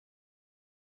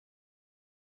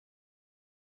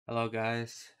Hello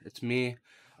guys, it's me.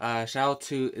 Shout out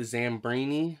to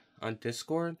Zambrini on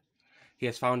Discord. He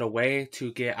has found a way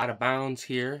to get out of bounds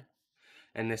here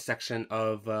in this section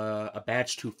of a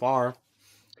badge too far.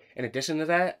 In addition to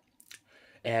that,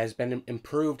 it has been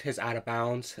improved his out of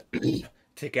bounds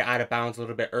to get out of bounds a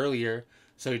little bit earlier,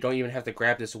 so you don't even have to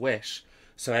grab this wish.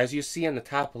 So as you see in the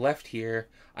top left here,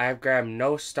 I have grabbed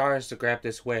no stars to grab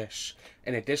this wish.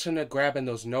 In addition to grabbing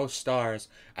those no stars,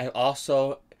 I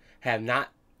also have not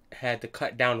had to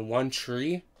cut down one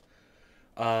tree.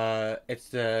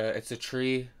 It's a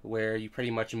tree where you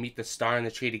pretty much meet the star and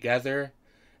the tree together,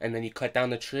 and then you cut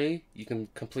down the tree. You can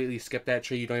completely skip that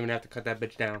tree. You don't even have to cut that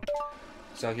bitch down.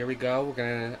 So here we go.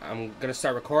 I'm gonna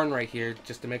start recording right here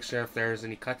just to make sure if there's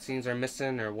any cutscenes are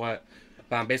missing or what.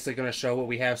 But I'm basically gonna show what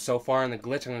we have so far in the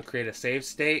glitch. I'm gonna create a save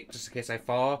state just in case I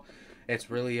fall.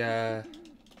 It's really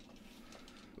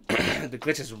the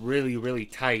glitch is really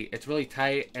tight. It's really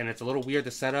tight and it's a little weird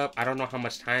to set up. I don't know how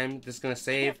much time this is gonna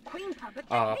save.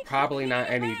 Probably not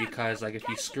any, because like if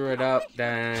you screw it up,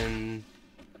 then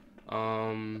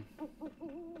I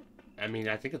mean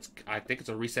I think it's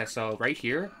a reset. So right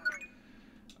here,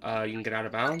 you can get out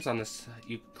of bounds on this.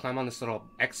 You climb on this little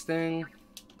X thing.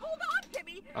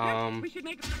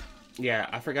 Yeah,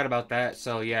 I forgot about that.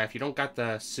 So yeah, if you don't got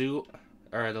the suit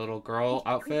or the little girl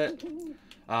outfit,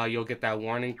 you'll get that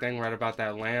warning thing right about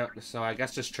that lamp. So I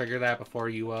guess just trigger that before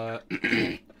you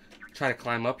try to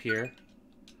climb up here.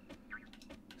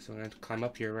 So I'm gonna climb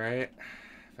up here, right?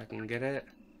 If I can get it.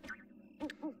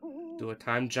 Do a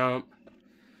time jump.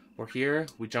 We're here.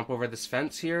 We jump over this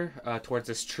fence here towards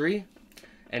this tree.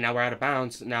 And now we're out of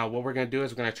bounds. Now what we're gonna do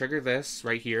is we're gonna trigger this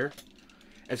right here.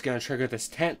 It's gonna trigger this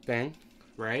tent thing,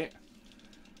 right?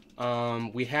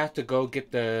 We have to go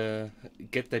get the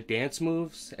dance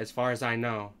moves, as far as I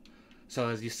know. So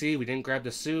as you see, we didn't grab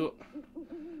the suit.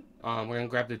 We're gonna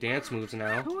grab the dance moves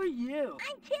now. Who are you?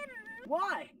 I'm Tim.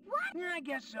 Why? What? Yeah, I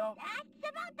guess so.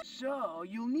 That's about the... So,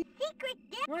 you'll need... Secret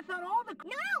dance? I thought all the...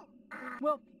 No!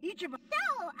 Well, each of us...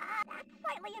 So, that's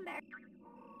slightly embarrassing.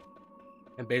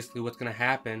 And basically what's gonna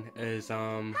happen is,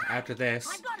 after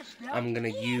this, I'm gonna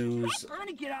use... I'm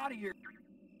gonna get out of here.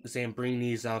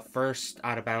 Zambrini's first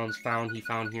out of bounds he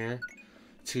found here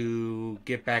to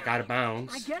get back out of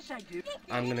bounds. I guess I do.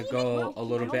 I'm gonna go a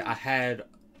little bit ahead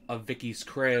of Vicky's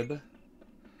crib,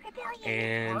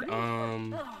 and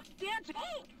I'm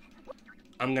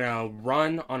gonna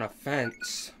run on a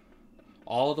fence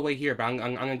all the way here, but I'm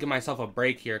gonna give myself a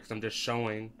break here because I'm just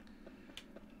showing.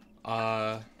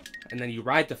 And then you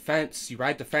ride the fence to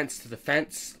the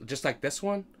fence, just like this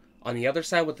one on the other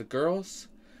side with the girls.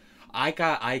 I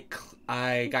got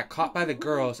caught by the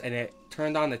girls, and it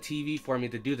turned on the TV for me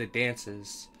to do the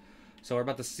dances. So we're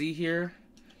about to see here.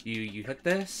 You hit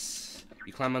this.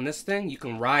 You climb on this thing. You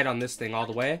can ride on this thing all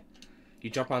the way. You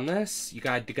jump on this. You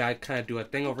got kind of do a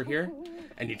thing over here,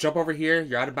 and you jump over here.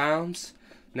 You're out of bounds.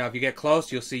 Now if you get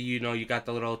close, you'll see you got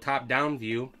the little top-down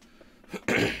view.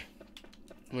 I'm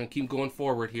gonna keep going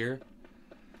forward here.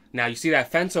 Now you see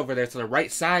that fence over there to the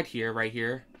right side here, right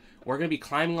here. We're gonna be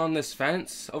climbing on this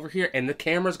fence over here, and the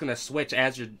camera's gonna switch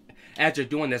as you're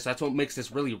doing this. That's what makes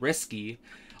this really risky,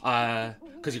 because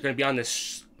you're gonna be on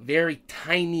this very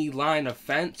tiny line of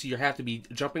fence you have to be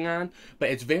jumping on. But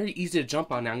it's very easy to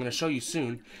jump on. Now I'm gonna show you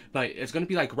soon, but it's gonna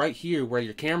be like right here where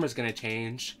your camera's gonna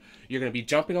change. You're gonna be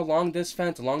jumping along this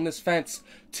fence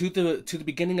to the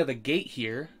beginning of the gate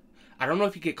here. I don't know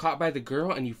if you get caught by the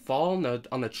girl and you fall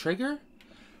on the trigger.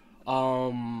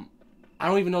 I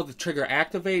don't even know if the trigger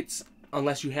activates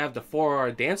unless you have the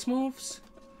 4 dance moves.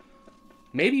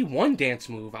 Maybe 1 dance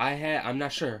move. I'm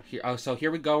not sure. Here, so here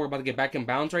we go. We're about to get back in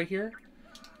bounds right here.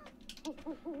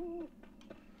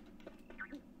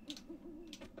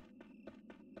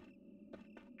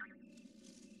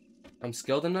 I'm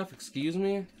skilled enough. Excuse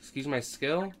me. Excuse my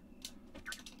skill.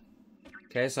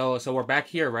 Okay, so we're back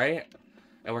here, right?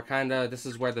 And we're this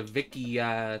is where the Vicky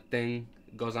thing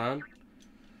goes on.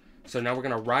 So now we're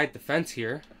gonna ride the fence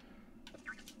here.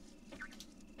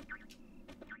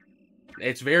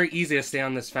 It's very easy to stay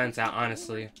on this fence out,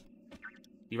 honestly.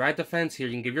 You ride the fence here.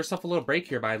 You can give yourself a little break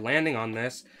here by landing on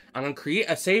this. I'm gonna create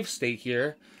a save state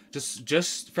here,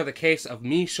 just for the case of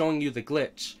me showing you the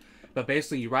glitch. But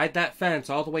basically, you ride that fence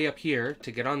all the way up here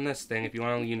to get on this thing. If you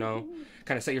want to,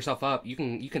 kind of set yourself up, you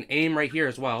can aim right here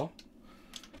as well.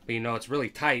 But it's really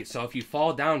tight. So if you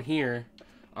fall down here,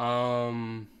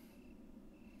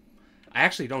 I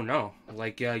actually don't know.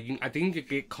 Like, I think you could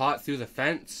get caught through the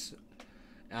fence.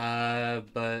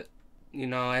 But,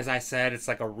 as I said, it's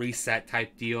like a reset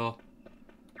type deal.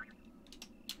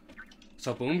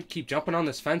 So, boom, keep jumping on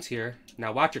this fence here.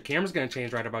 Now, watch, your camera's going to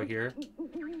change right about here.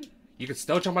 You can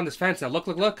still jump on this fence. Now look,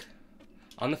 look, look.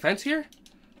 On the fence here?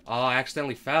 Oh, I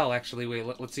accidentally fell, actually. Wait,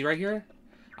 let's see right here.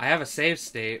 I have a save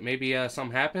state. Maybe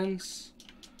something happens.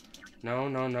 No,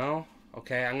 no, no.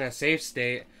 Okay, I'm gonna save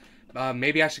state.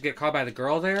 Maybe I should get caught by the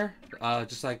girl there.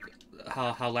 Just like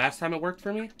how last time it worked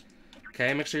for me.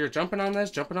 Okay, make sure you're jumping on this,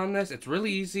 jumping on this. It's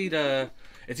really easy to...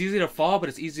 It's easy to fall, but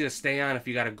it's easy to stay on if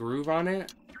you got a groove on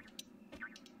it.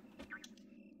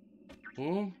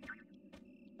 Boom.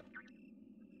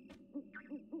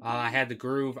 I had the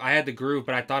groove. I had the groove,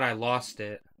 but I thought I lost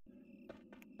it.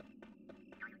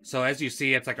 So as you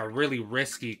see, it's like a really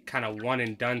risky kind of one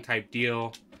and done type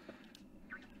deal.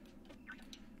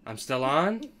 I'm still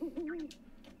on.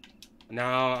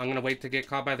 Now I'm gonna wait to get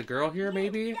caught by the girl here,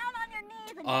 maybe.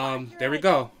 There we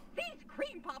go.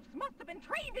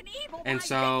 And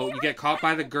so you get caught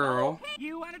by the girl,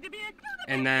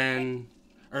 and then,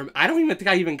 or I don't even think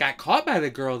I even got caught by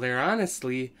the girl there,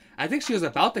 honestly. I think she was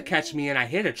about to catch me and I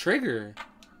hit a trigger.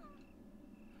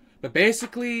 But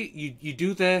basically, you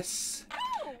do this,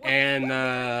 and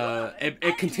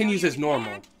it continues as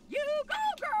normal.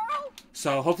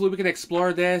 So hopefully we can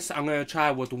explore this. I'm gonna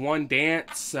try with one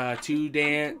dance, two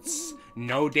dance,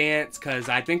 no dance, because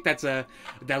I think that's that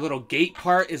little gate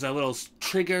part is a little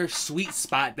trigger sweet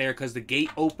spot there, because the gate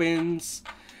opens,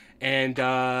 and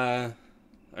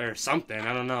or something,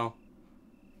 I don't know.